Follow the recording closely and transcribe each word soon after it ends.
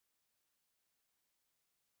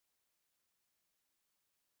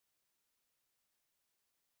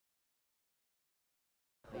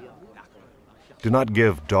Do not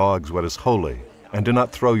give dogs what is holy, and do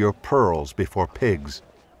not throw your pearls before pigs,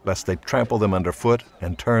 lest they trample them underfoot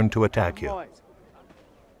and turn to attack you.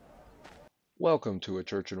 Welcome to a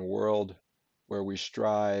church in a world where we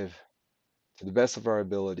strive to the best of our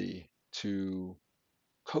ability to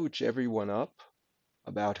coach everyone up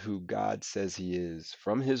about who God says He is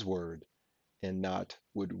from His Word and not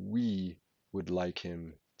what we would like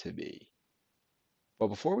Him to be. But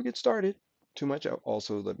before we get started, too much,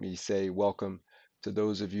 also let me say welcome to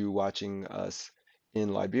those of you watching us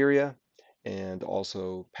in Liberia and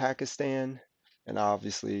also Pakistan, and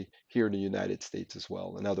obviously here in the United States as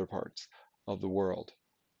well, and other parts of the world.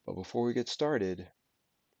 But before we get started,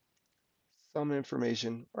 some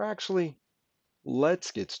information, or actually,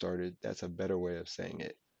 let's get started. That's a better way of saying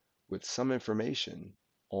it, with some information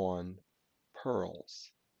on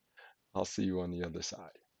pearls. I'll see you on the other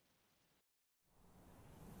side.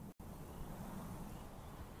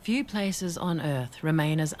 Few places on Earth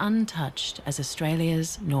remain as untouched as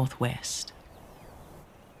Australia's northwest.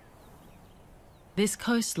 This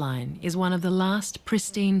coastline is one of the last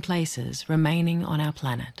pristine places remaining on our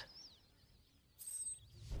planet.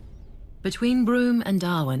 Between Broome and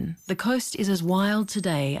Darwin, the coast is as wild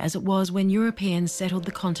today as it was when Europeans settled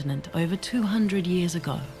the continent over 200 years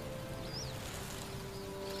ago.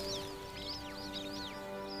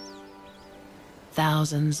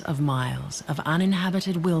 Thousands of miles of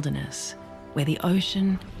uninhabited wilderness where the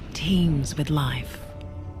ocean teems with life.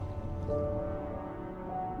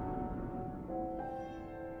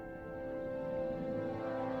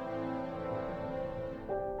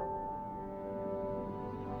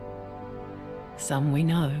 Some we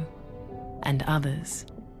know, and others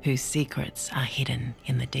whose secrets are hidden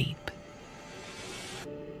in the deep.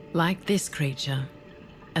 Like this creature,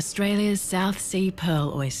 Australia's South Sea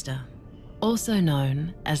pearl oyster, also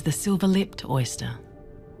known as the silver-lipped oyster.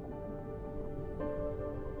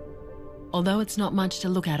 Although it's not much to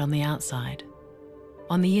look at on the outside,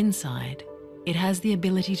 on the inside, it has the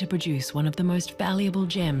ability to produce one of the most valuable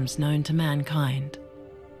gems known to mankind.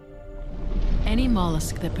 Any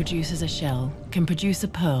mollusk that produces a shell can produce a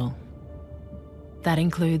pearl. That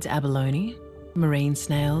includes abalone, marine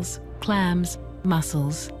snails, clams,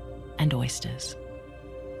 mussels, and oysters.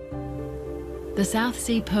 The South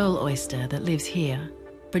Sea pearl oyster that lives here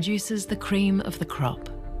produces the cream of the crop.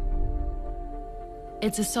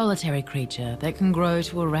 It's a solitary creature that can grow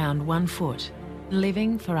to around 1 foot,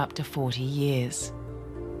 living for up to 40 years.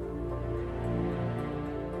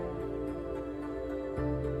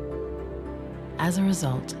 As a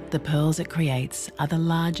result, the pearls it creates are the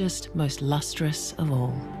largest, most lustrous of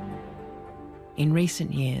all. In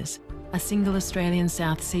recent years, a single Australian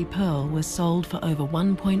South Sea pearl was sold for over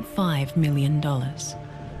 $1.5 million.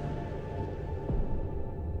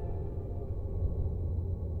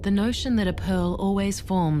 The notion that a pearl always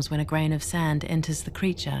forms when a grain of sand enters the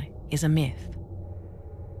creature is a myth.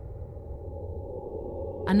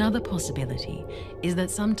 Another possibility is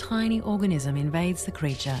that some tiny organism invades the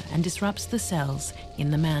creature and disrupts the cells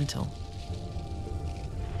in the mantle.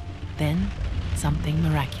 Then, something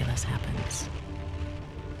miraculous happens.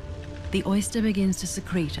 The oyster begins to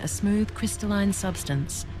secrete a smooth crystalline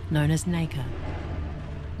substance known as nacre.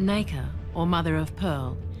 Nacre, or mother of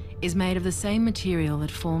pearl, is made of the same material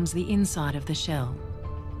that forms the inside of the shell.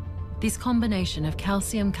 This combination of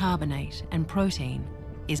calcium carbonate and protein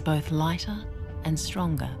is both lighter and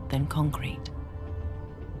stronger than concrete.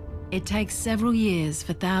 It takes several years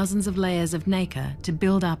for thousands of layers of nacre to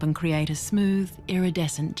build up and create a smooth,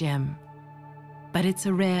 iridescent gem. But it's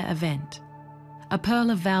a rare event. A pearl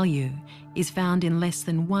of value is found in less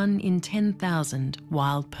than 1 in 10,000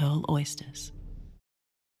 wild pearl oysters.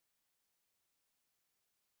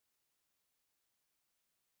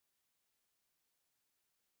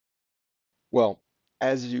 Well,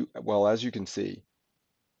 as you can see,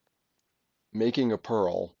 making a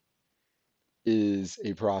pearl is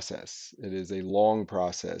a process. It is a long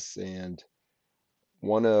process, and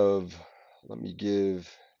let me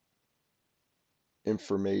give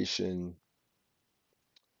information,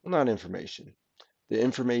 well, not information. The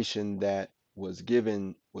information that was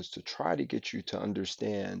given was to try to get you to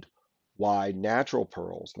understand why natural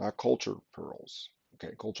pearls, not cultured pearls,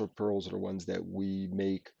 okay, cultured pearls are the ones that we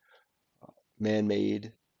make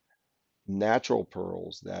man-made. Natural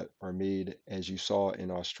pearls that are made, as you saw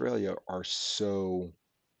in Australia, are so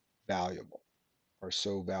valuable, are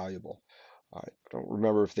so valuable. I don't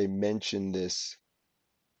remember if they mentioned this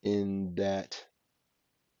in that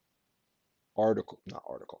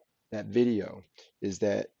that video, is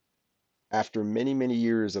that after many, many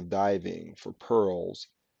years of diving for pearls,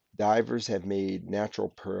 divers have made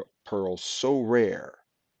natural pearls so rare,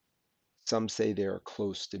 Some say they are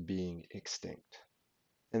close to being extinct.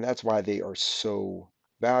 And that's why they are so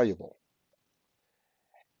valuable.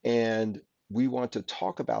 And we want to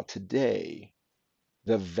talk about today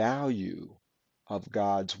the value of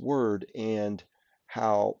God's word and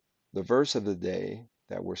how the verse of the day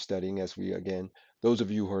that we're studying, as we again, those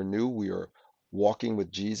of you who are new, we are walking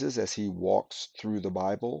with Jesus as he walks through the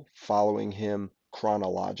Bible, following him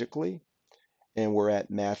chronologically. And we're at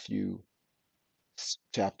Matthew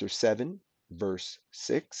chapter 7, verse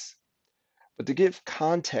 6. But to give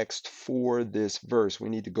context for this verse, we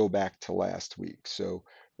need to go back to last week. So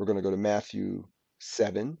we're going to go to Matthew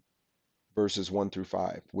 7, verses 1 through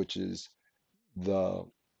 5, which is the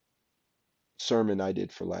sermon I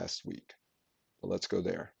did for last week. Well, let's go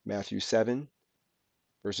there. Matthew 7,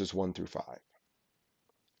 verses 1 through 5.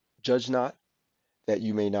 Judge not, that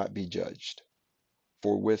you may not be judged.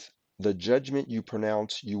 For with the judgment you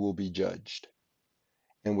pronounce, you will be judged.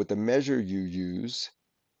 And with the measure you use,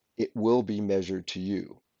 it will be measured to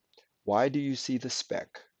you. Why do you see the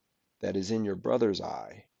speck that is in your brother's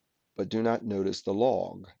eye, but do not notice the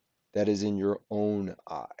log that is in your own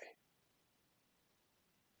eye?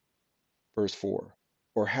 Verse 4.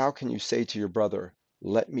 Or how can you say to your brother,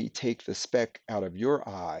 let me take the speck out of your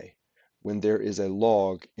eye, when there is a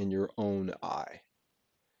log in your own eye?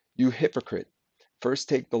 You hypocrite, first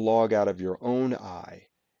take the log out of your own eye,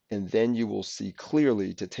 and then you will see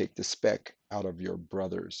clearly to take the speck out of your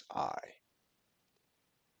brother's eye.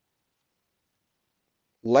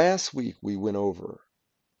 Last week we went over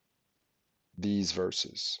these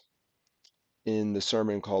verses in the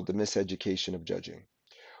sermon called The Miseducation of Judging,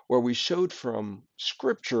 where we showed from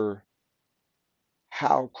Scripture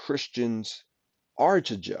how Christians are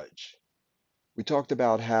to judge. We talked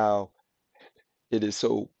about how it is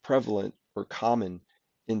so prevalent or common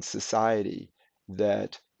in society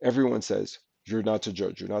that everyone says, you're not to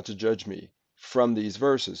judge, you're not to judge me from these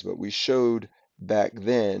verses. But we showed back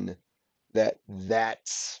then that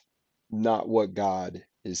that's not what God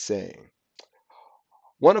is saying.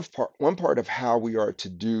 One part of how we are to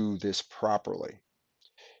do this properly,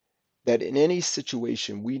 that in any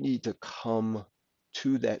situation, we need to come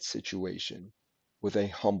to that situation with a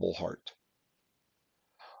humble heart,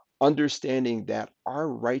 understanding that our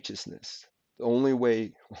righteousness, the only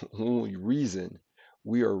way, only reason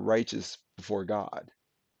we are righteous before God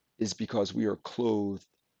is because we are clothed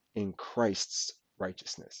in Christ's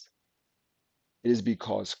righteousness. It is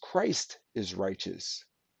because Christ is righteous,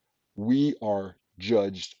 we are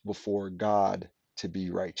judged before God to be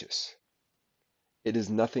righteous. It is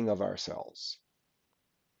nothing of ourselves.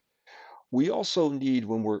 We also need,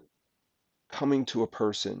 when we're coming to a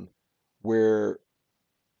person where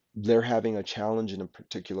they're having a challenge in a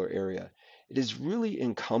particular area, it is really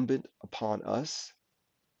incumbent upon us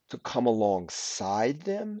to come alongside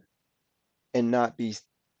them and not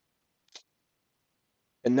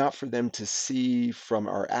for them to see from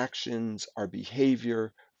our actions, our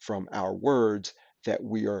behavior, from our words that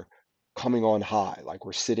we are coming on high, like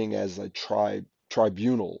we're sitting as a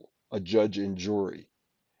tribunal, a judge and jury.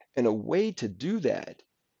 And a way to do that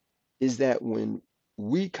is that when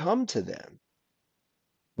we come to them,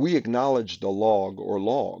 we acknowledge the log or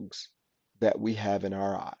logs that we have in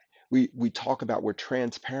our eye. We talk about, we're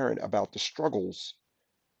transparent about the struggles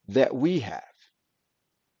that we have.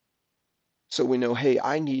 So we know, hey,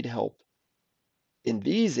 I need help in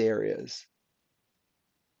these areas,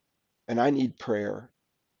 and I need prayer.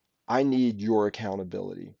 I need your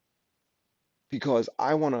accountability because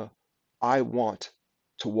I want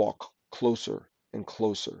to walk closer and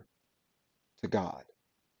closer to God.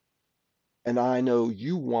 And I know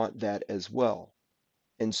you want that as well.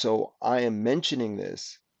 And so I am mentioning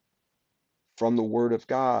this from the Word of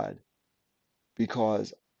God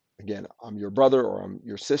because, again, I'm your brother or I'm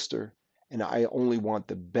your sister, and I only want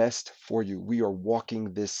the best for you. We are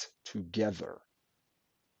walking this together.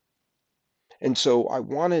 And so I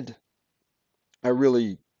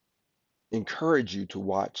really encourage you to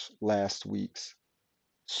watch last week's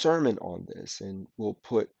sermon on this, and we'll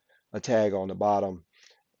put a tag on the bottom.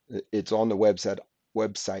 It's on the website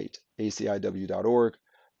aciw.org,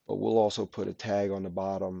 but we'll also put a tag on the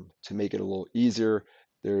bottom to make it a little easier.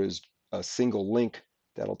 There is a single link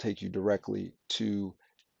that'll take you directly to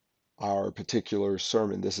our particular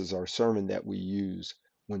sermon. This is our sermon that we use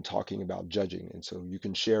when talking about judging, and so you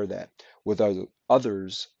can share that with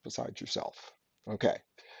others besides yourself. Okay,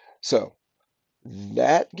 so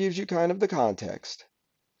that gives you kind of the context.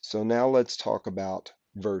 So now let's talk about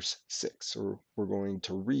verse 6, or we're going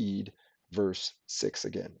to read verse 6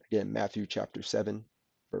 again. Again, Matthew chapter 7,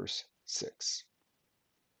 verse 6.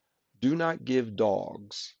 Do not give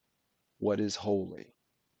dogs what is holy,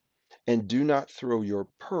 And do not throw your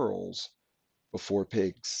pearls before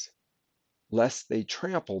pigs, lest they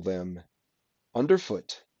trample them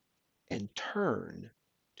underfoot and turn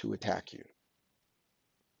to attack you.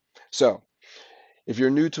 So, if you're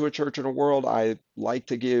new to A Church in a World, I like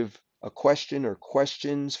to give a question or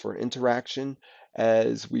questions for interaction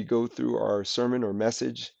as we go through our sermon or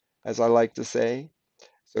message, as I like to say.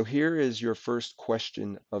 So here is your first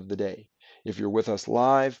question of the day. If you're with us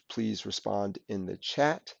live, please respond in the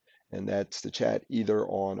chat, and that's the chat either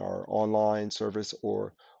on our online service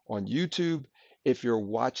or on YouTube. If you're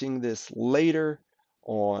watching this later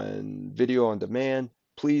on video on demand,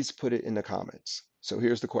 please put it in the comments. So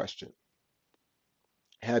here's the question.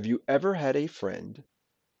 Have you ever had a friend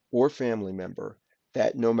or family member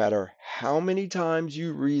that no matter how many times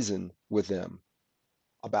you reason with them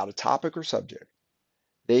about a topic or subject,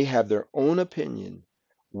 they have their own opinion,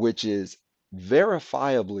 which is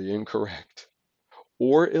verifiably incorrect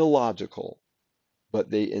or illogical, but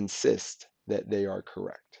they insist that they are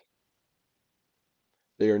correct?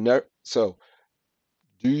 They are never. So,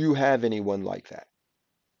 do you have anyone like that?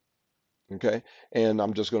 Okay, and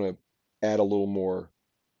I'm just going to add a little more.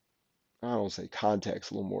 I don't say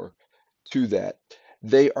context, a little more to that.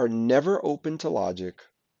 They are never open to logic,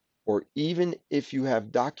 or even if you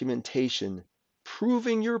have documentation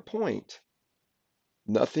proving your point,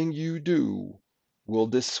 nothing you do will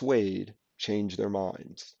dissuade, change their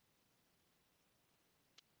minds.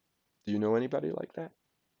 Do you know anybody like that?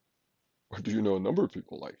 Or do you know a number of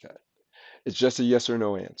people like that? It's just a yes or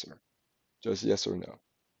no answer. Just yes or no.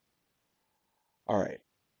 All right.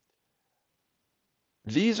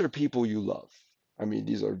 These are people you love. I mean,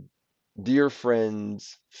 these are dear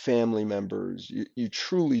friends, family members. You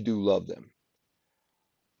truly do love them.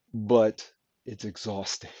 But it's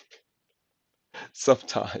exhausting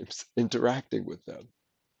sometimes interacting with them.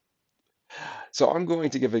 So I'm going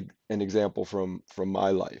to give an example from my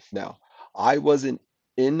life. Now, I wasn't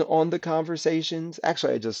in on the conversations.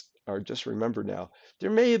 Actually, I just remember now. There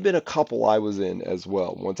may have been a couple I was in as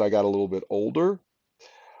well once I got a little bit older.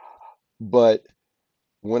 But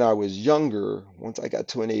when I was younger, once I got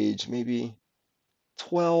to an age maybe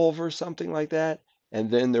 12 or something like that, and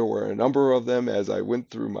then there were a number of them as I went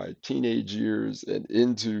through my teenage years and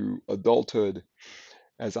into adulthood,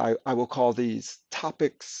 as I will call these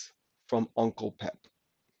topics from Uncle Pep.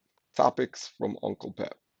 Topics from Uncle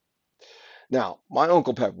Pep. Now, my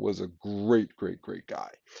Uncle Pep was a great, great, great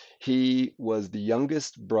guy. He was the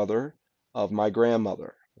youngest brother of my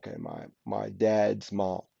grandmother, okay, my dad's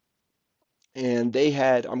mom. And they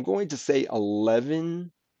had, I'm going to say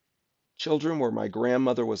 11 children, where my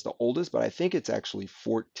grandmother was the oldest, but I think it's actually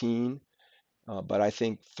 14. But I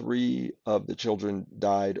think three of the children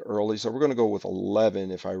died early. So we're going to go with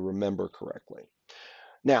 11 if I remember correctly.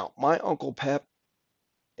 Now, my Uncle Pep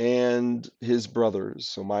and his brothers,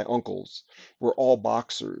 so my uncles, were all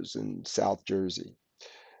boxers in South Jersey.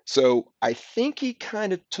 So I think he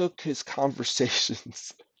kind of took his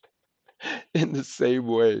conversations in the same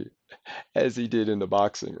way as he did in the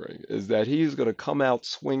boxing ring, is that he was going to come out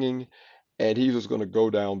swinging and he was going to go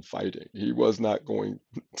down fighting. He was not going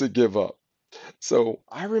to give up. So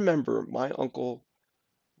I remember my Uncle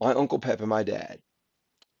Pep and my dad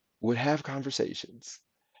would have conversations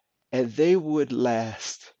and they would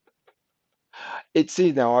last. It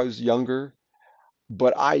seemed, now I was younger,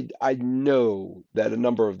 but I know that a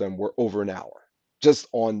number of them were over an hour just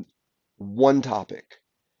on one topic.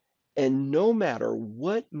 And no matter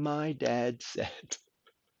what my dad said,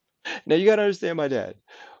 now you got to understand my dad.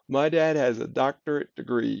 My dad has a doctorate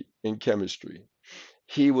degree in chemistry.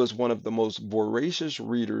 He was one of the most voracious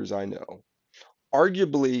readers I know.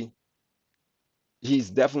 Arguably, he's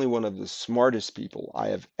definitely one of the smartest people I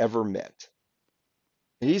have ever met.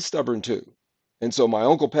 He's stubborn too. And so my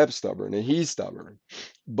Uncle Pep's stubborn and he's stubborn.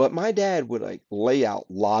 But my dad would like lay out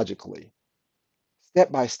logically,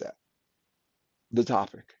 step by step, the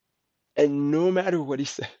topic. And no matter what he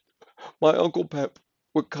said, my Uncle Pep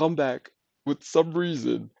would come back with some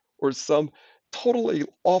reason or some totally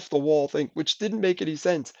off the wall thing, which didn't make any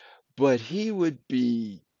sense. But he would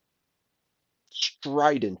be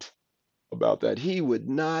strident about that. He would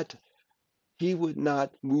not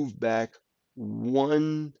move back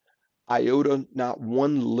one iota, not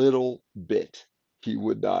one little bit. He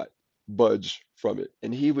would not budge from it.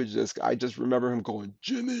 And he would just, I just remember him going,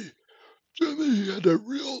 Jimmy, Jimmy, he had a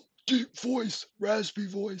real deep voice, raspy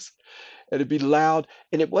voice. And it'd be loud.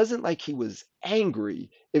 And it wasn't like he was angry.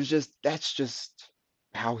 It was just, that's just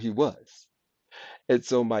how he was. And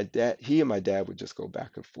so he and my dad would just go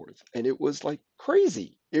back and forth. And it was like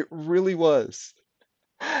crazy. It really was.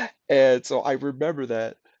 And so I remember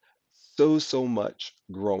that so much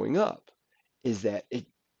growing up is that it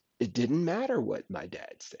didn't matter what my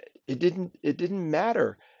dad said. It didn't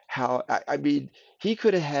matter how I mean, he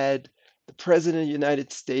could have had the president of the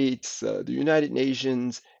United States, the United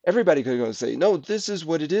Nations, everybody could go and say, "No, this is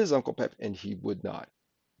what it is, Uncle Pep," and he would not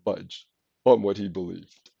budge on what he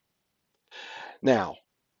believed. Now,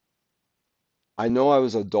 I know I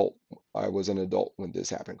was an adult when this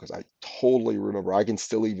happened because I totally remember. I can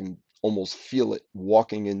still even almost feel it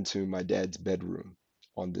walking into my dad's bedroom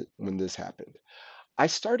when this happened. I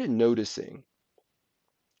started noticing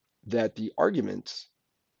that the arguments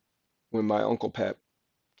when my Uncle Pep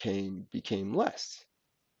came became less.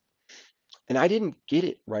 And I didn't get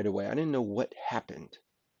it right away. I didn't know what happened.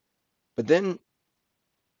 But then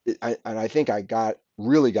I think I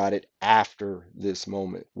really got it after this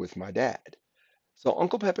moment with my dad. So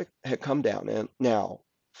Uncle Pep had come down, and now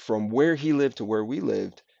from where he lived to where we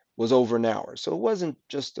lived was over an hour. So it wasn't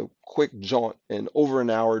just a quick jaunt and over an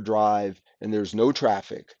hour drive, and there's no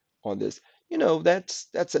traffic on this.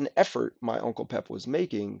 That's an effort my Uncle Pep was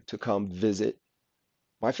making to come visit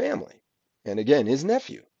my family. And again, his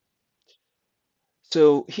nephew.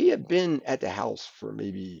 So he had been at the house for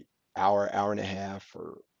maybe hour and a half,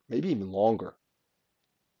 or maybe even longer.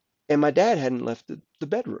 And my dad hadn't left the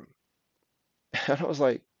bedroom. And I was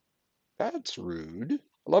like, that's rude.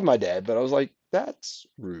 I love my dad, but I was like, that's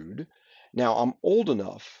rude. Now I'm old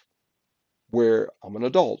enough where I'm an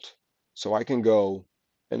adult, so I can go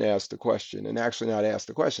and ask the question, and actually not ask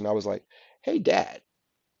the question. I was like, hey, Dad,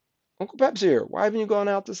 Uncle Pep's here. Why haven't you gone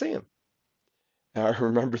out to see him? And I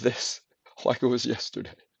remember this like it was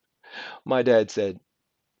yesterday. My dad said,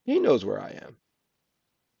 he knows where I am.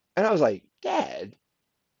 And I was like, Dad?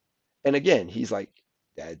 And again, he's like,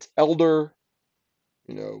 Dad's elder,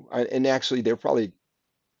 and actually they're probably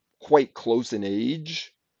quite close in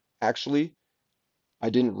age, actually. I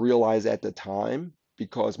didn't realize at the time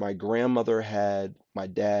because my grandmother had my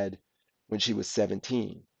dad when she was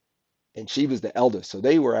 17, and she was the eldest. So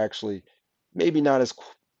they were actually maybe not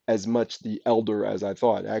as much the elder as I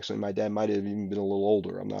thought. Actually, my dad might have even been a little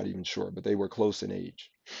older. I'm not even sure, but they were close in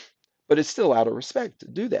age. But it's still out of respect to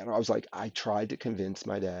do that. I was like, I tried to convince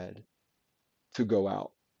my dad to go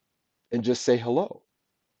out and just say hello,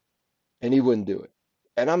 and he wouldn't do it.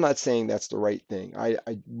 And I'm not saying that's the right thing. I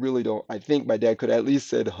really don't. I think my dad could at least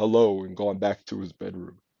said hello and gone back to his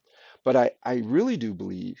bedroom. But I really do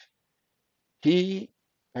believe he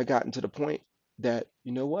had gotten to the point that,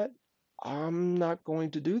 you know what? I'm not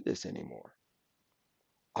going to do this anymore.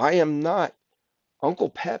 I am not, Uncle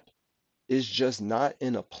Pep is just not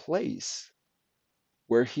in a place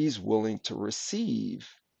where he's willing to receive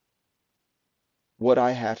what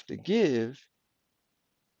I have to give,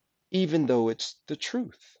 even though it's the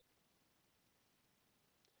truth.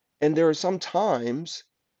 And there are some times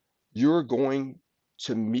you're going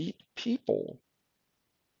to meet people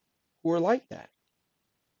who are like that.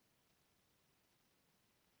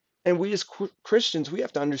 And we as Christians, we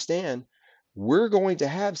have to understand we're going to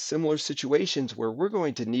have similar situations where we're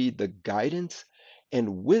going to need the guidance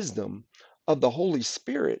and wisdom of the Holy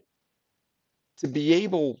Spirit to be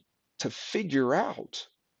able to figure out,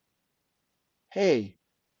 hey,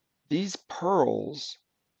 these pearls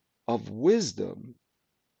of wisdom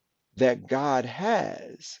that God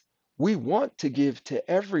has, we want to give to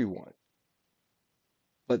everyone.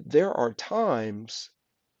 But there are times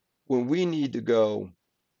when we need to go,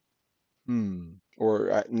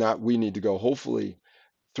 or not we need to go, hopefully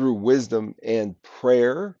through wisdom and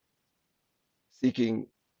prayer, seeking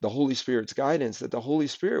the Holy Spirit's guidance, that the Holy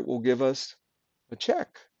Spirit will give us a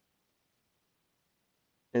check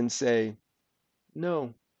and say,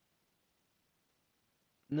 no,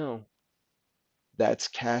 no, that's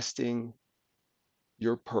casting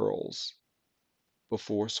your pearls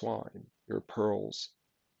before swine, your pearls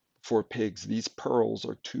before pigs. These pearls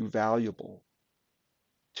are too valuable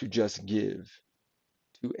to just give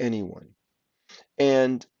to anyone.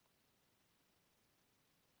 And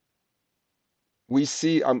we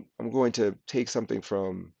see, I'm going to take something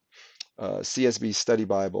from CSB Study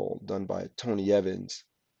Bible done by Tony Evans.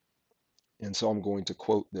 And so I'm going to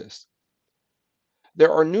quote this.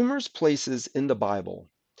 There are numerous places in the Bible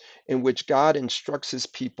in which God instructs his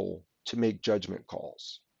people to make judgment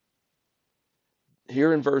calls.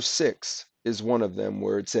 Here in verse 6 is one of them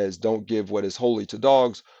where it says, don't give what is holy to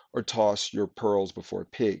dogs or toss your pearls before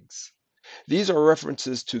pigs. These are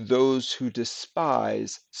references to those who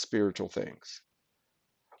despise spiritual things.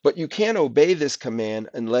 But you can't obey this command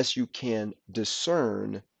unless you can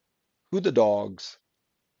discern who the dogs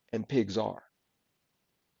and pigs are.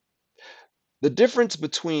 The difference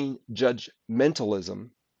between judgmentalism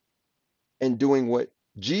and doing what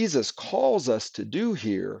Jesus calls us to do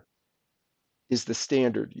here is the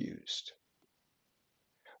standard used.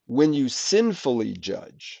 When you sinfully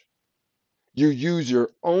judge, you use your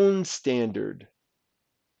own standard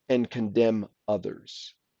and condemn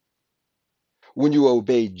others. When you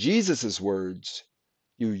obey Jesus' words,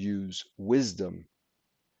 you use wisdom,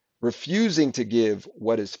 refusing to give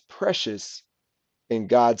what is precious in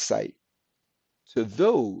God's sight to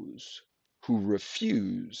those who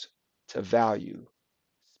refuse to value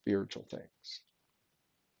spiritual things.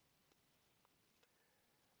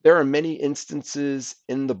 There are many instances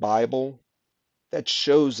in the Bible that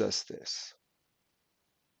shows us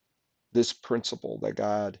this principle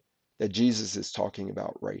that Jesus is talking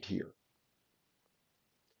about right here.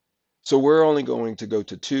 So we're only going to go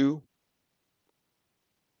to two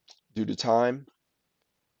due to time.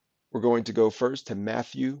 We're going to go first to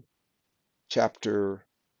Matthew chapter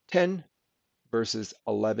 10, verses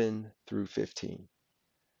 11 through 15.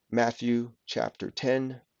 Matthew chapter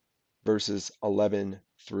 10, verses 11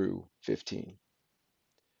 through 15.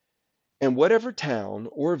 And whatever town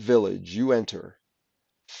or village you enter,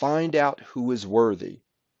 find out who is worthy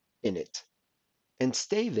in it, and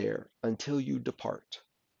stay there until you depart.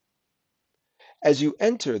 As you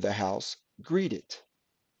enter the house, greet it.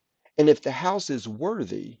 And if the house is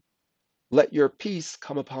worthy, let your peace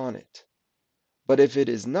come upon it. But if it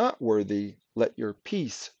is not worthy, let your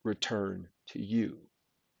peace return to you.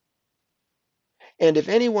 And if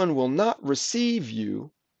anyone will not receive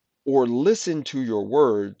you or listen to your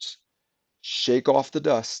words, shake off the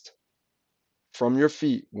dust from your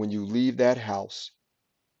feet when you leave that house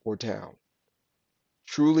or town.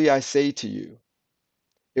 Truly I say to you,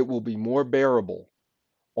 it will be more bearable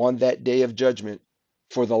on that day of judgment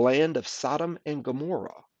for the land of Sodom and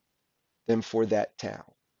Gomorrah than for that town.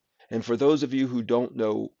 And for those of you who don't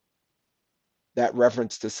know that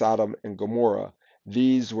reference to Sodom and Gomorrah,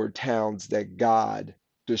 these were towns that God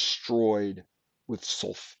destroyed with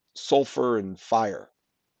sulfur and fire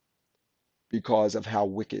because of how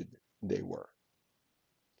wicked they were.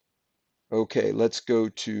 Okay, let's go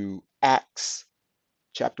to Acts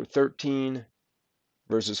chapter 13,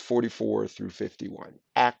 verses 44 through 51.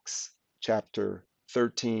 Acts chapter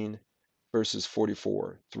 13, verses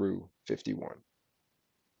 44 through 51.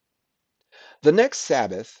 The next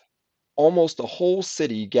Sabbath, almost the whole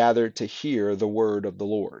city gathered to hear the word of the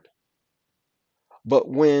Lord. But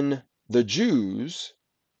when the Jews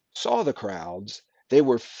saw the crowds, they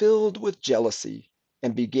were filled with jealousy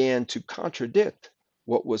and began to contradict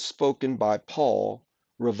what was spoken by Paul,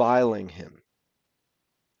 reviling him.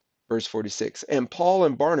 Verse 46, and Paul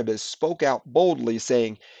and Barnabas spoke out boldly,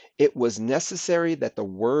 saying, it was necessary that the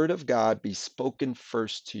word of God be spoken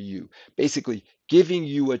first to you. Basically, giving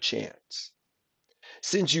you a chance.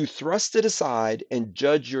 Since you thrust it aside and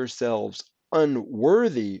judge yourselves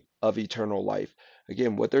unworthy of eternal life.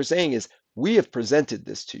 Again, what they're saying is, we have presented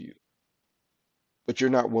this to you, but you're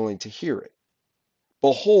not willing to hear it.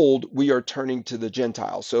 Behold, we are turning to the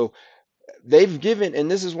Gentiles. So they've given, and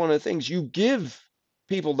this is one of the things, you give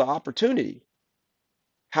people the opportunity.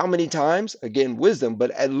 How many times? Again, wisdom, but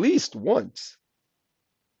at least once.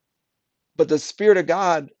 But the Spirit of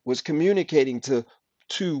God was communicating to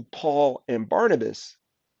Paul and Barnabas,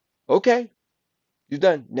 okay, you're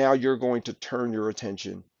done. Now you're going to turn your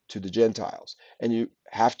attention to the Gentiles. And you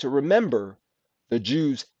have to remember, the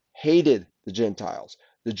Jews hated the Gentiles.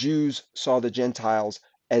 The Jews saw the Gentiles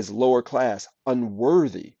as lower class,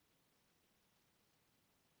 unworthy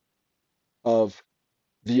of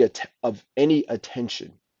of any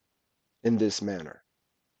attention in this manner.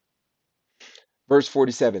 Verse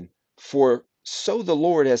 47, for so the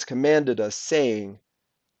Lord has commanded us, saying,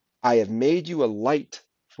 I have made you a light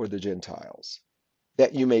for the Gentiles,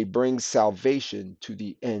 that you may bring salvation to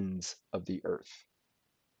the ends of the earth.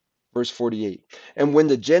 Verse 48, and when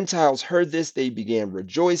the Gentiles heard this, they began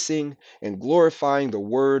rejoicing and glorifying the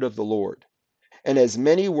word of the Lord. And as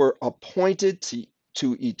many were appointed to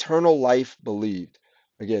eternal life believed.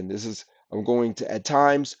 Again, I'm going to at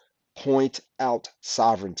times point out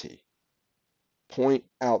sovereignty. Point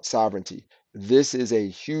out sovereignty. This is a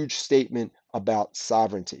huge statement about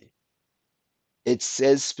sovereignty. It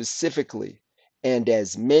says specifically, and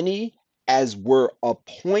as many as were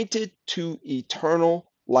appointed to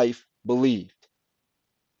eternal life believed.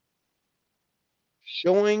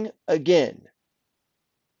 Showing again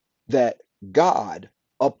that God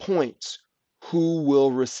appoints who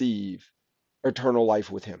will receive eternal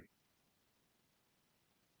life with him.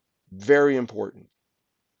 Very important.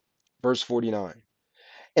 Verse 49.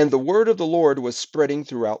 And the word of the Lord was spreading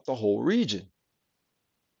throughout the whole region.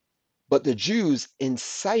 But the Jews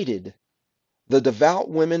incited the devout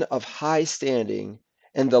women of high standing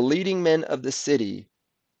And the leading men of the city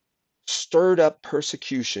stirred up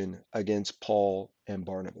persecution against Paul and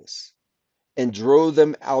Barnabas and drove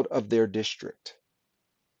them out of their district.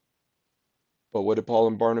 But what did Paul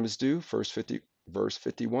and Barnabas do? Verse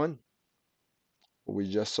 51, what we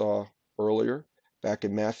just saw earlier back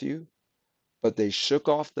in Matthew. But they shook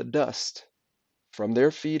off the dust from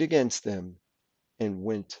their feet against them and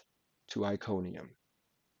went to Iconium.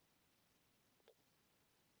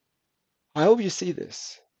 I hope you see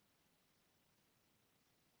this.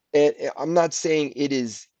 And I'm not saying it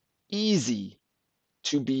is easy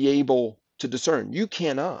to be able to discern. You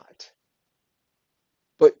cannot.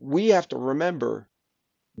 But we have to remember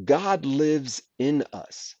God lives in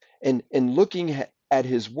us. And looking at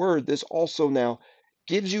his word, this also now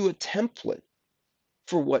gives you a template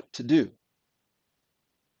for what to do.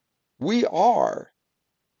 We are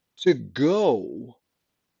to go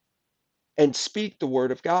and speak the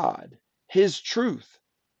word of God, his truth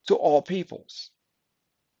to all peoples.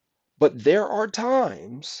 But there are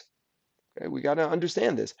times, okay, we got to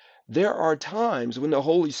understand this. There are times when the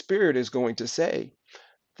Holy Spirit is going to say,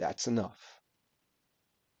 that's enough.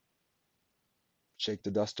 Shake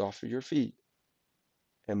the dust off of your feet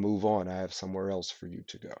and move on. I have somewhere else for you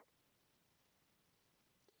to go.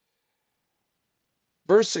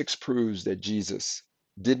 Verse 6 proves that Jesus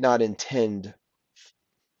did not intend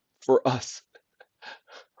for us,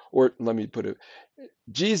 or let me put it,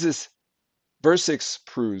 verse 6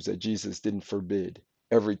 proves that Jesus didn't forbid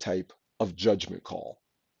every type of judgment call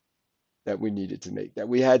that we needed to make, that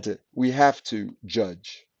we have to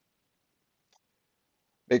judge.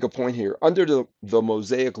 Make a point here. Under the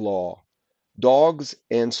Mosaic law, dogs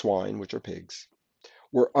and swine, which are pigs,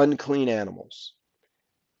 were unclean animals.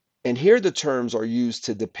 And here the terms are used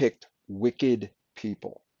to depict wicked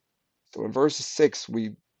people. So in verse 6,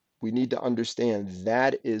 we need to understand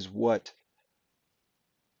that is what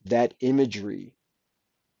that imagery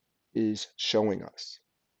is showing us.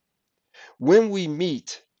 When we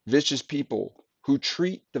meet vicious people who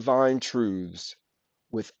treat divine truths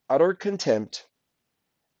with utter contempt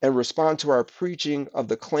and respond to our preaching of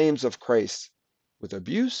the claims of Christ with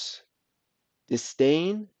abuse,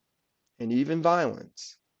 disdain, and even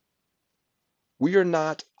violence, we are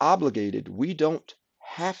not obligated, we don't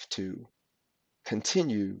have to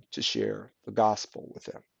continue to share the gospel with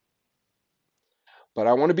them. But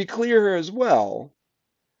I want to be clear here as well.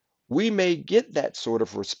 We may get that sort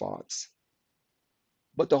of response,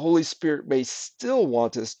 but the Holy Spirit may still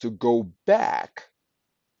want us to go back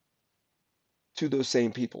to those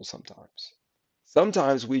same people sometimes.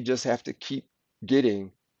 Sometimes we just have to keep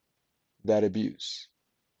getting that abuse.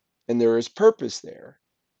 And there is purpose there.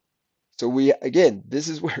 So this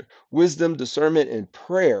is where wisdom, discernment, and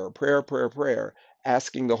prayer,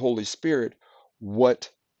 asking the Holy Spirit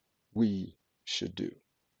what we should do.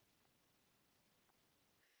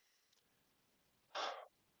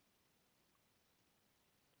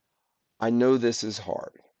 I know this is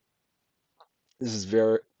hard.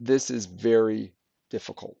 This is very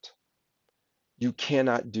difficult. You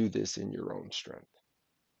cannot do this in your own strength.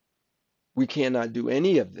 We cannot do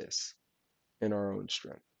any of this in our own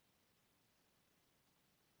strength.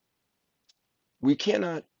 We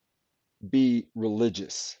cannot be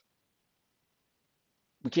religious.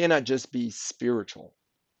 We cannot just be spiritual.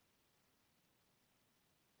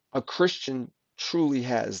 A Christian truly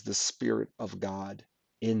has the Spirit of God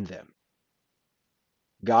in them,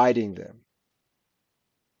 guiding them,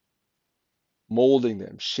 molding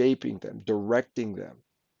them, shaping them, directing them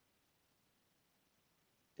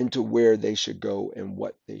into where they should go and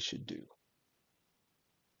what they should do.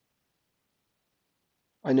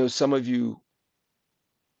 I know some of you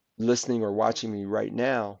listening or watching me right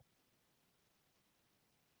now,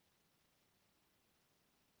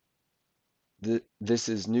 this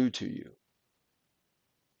is new to you.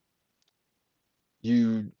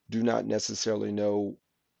 You do not necessarily know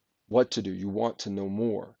what to do. You want to know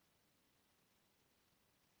more.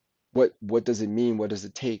 What does it mean? What does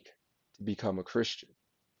it take to become a Christian?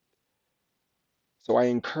 So I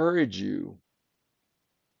encourage you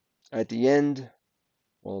at the end,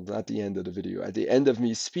 well, not the end of the video, at the end of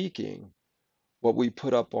me speaking, what we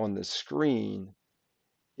put up on the screen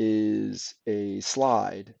is a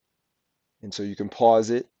slide. And so you can pause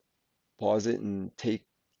it and take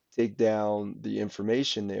down the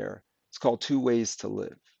information there. It's called 2 Ways to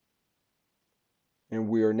Live. And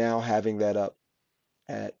we are now having that up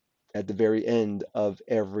at the very end of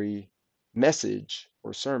every message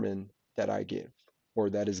or sermon that I give or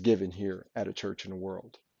that is given here at A Church in the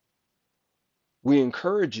World. We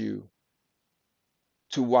encourage you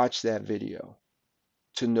to watch that video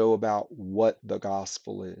to know about what the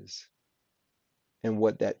gospel is. and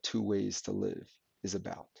what that 2 ways to live is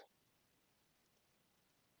about.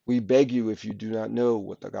 We beg you, if you do not know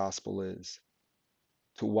what the gospel is,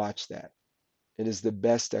 to watch that. It is the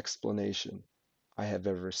best explanation I have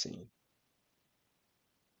ever seen.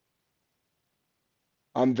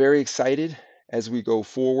 I'm very excited as we go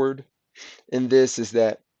forward in this, is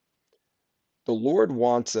that the Lord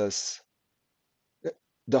wants us,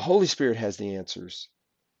 the Holy Spirit has the answers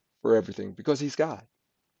for everything because he's God.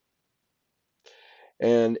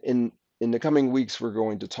 And in the coming weeks, we're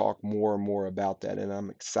going to talk more and more about that. And I'm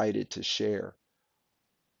excited to share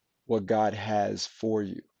what God has for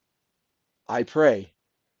you. I pray,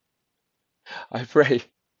 I pray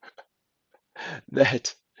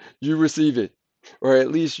that you receive it, or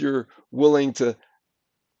at least you're willing to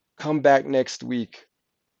come back next week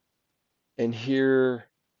and hear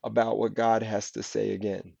about what God has to say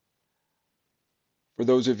again. For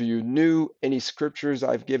those of you new, any scriptures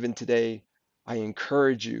I've given today, I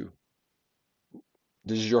encourage you,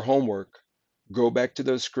 this is your homework, go back to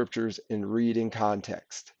those scriptures and read in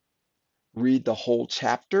context. Read the whole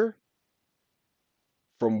chapter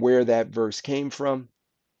from where that verse came from.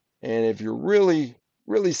 And if you're really,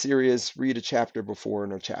 really serious, read a chapter before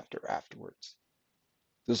and a chapter afterwards.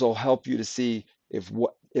 This will help you to see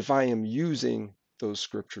if I am using those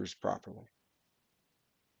scriptures properly.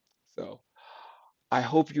 So I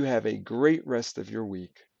hope you have a great rest of your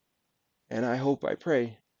week. And I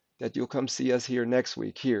pray that you'll come see us here next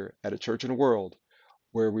week here at A Church in the World,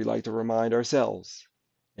 where we like to remind ourselves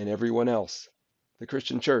and everyone else the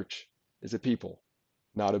Christian church is a people,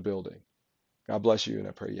 not a building. God bless you, and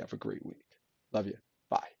I pray you have a great week. Love you.